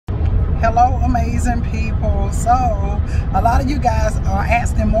Hello, amazing people. So a lot of you guys are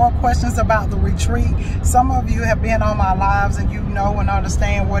asking more questions about the retreat. Some of you have been on my lives and you know and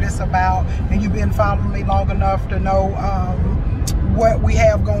understand what it's about, and you've been following me long enough to know what we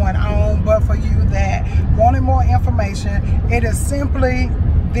have going on. But for you that wanted more information, it is simply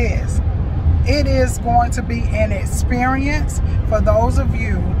this. It is going to be an experience for those of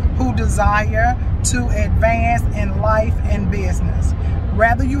you who desire to advance in life and business.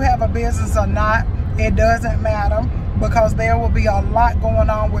 Whether you have a business or not, it doesn't matter, because there will be a lot going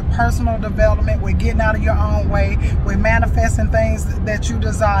on with personal development, with getting out of your own way, with manifesting things that you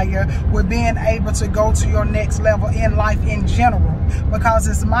desire, with being able to go to your next level in life in general. Because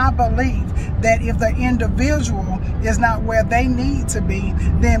it's my belief that if the individual is not where they need to be,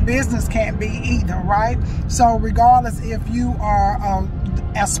 then business can't be either, right? So regardless if you are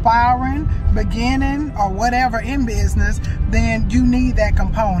aspiring, beginning, or whatever in business, then you need that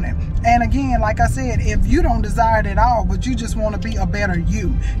component. And again, like I said, if you don't desire it at all, but you just want to be a better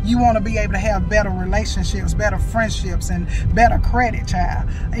you want to be able to have better relationships, better friendships, and better credit, child,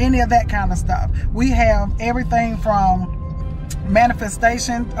 any of that kind of stuff. We have everything from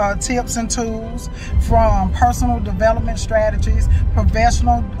manifestation tips and tools, from personal development strategies,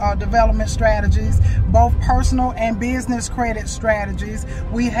 professional development strategies, both personal and business credit strategies.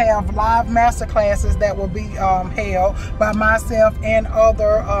 We have live masterclasses that will be held by myself and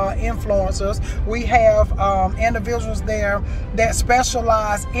other influencers. We have individuals there that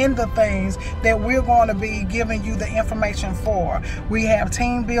specialize in the things that we're going to be giving you the information for. We have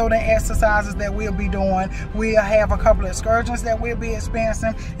team building exercises that we'll be doing. We'll have a couple of excursions that we'll be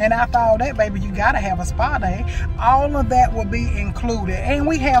experiencing, and after all that, baby, you gotta have a spa day. All of that will be included, and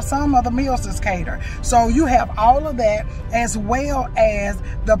we have some of the meals that's catered. So you have all of that, as well as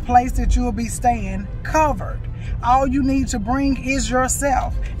the place that you'll be staying covered. All you need to bring is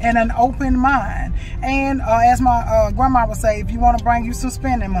yourself and an open mind. And as my grandma would say, if you want to bring you some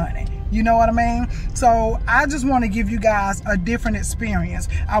spending money. You know what I mean? So I just want to give you guys a different experience.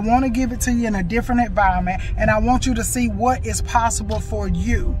 I want to give it to you in a different environment, and I want you to see what is possible for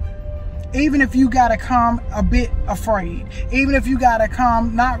you. Even if you got to come a bit afraid, even if you got to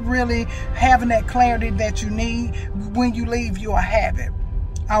come not really having that clarity that you need, when you leave, you'll have it.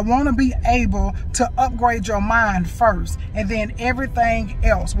 I want to be able to upgrade your mind first, and then everything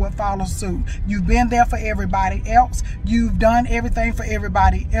else will follow suit. You've been there for everybody else. You've done everything for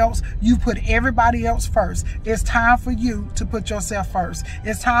everybody else. You put everybody else first. It's time for you to put yourself first.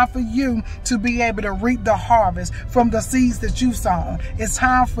 It's time for you to be able to reap the harvest from the seeds that you've sown. It's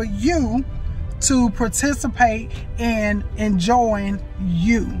time for you to participate in enjoying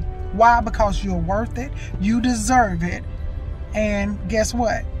you. Why? Because you're worth it. You deserve it. And guess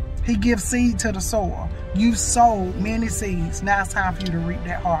what? He gives seed to the soil. You've sowed many seeds. Now it's time for you to reap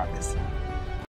that harvest.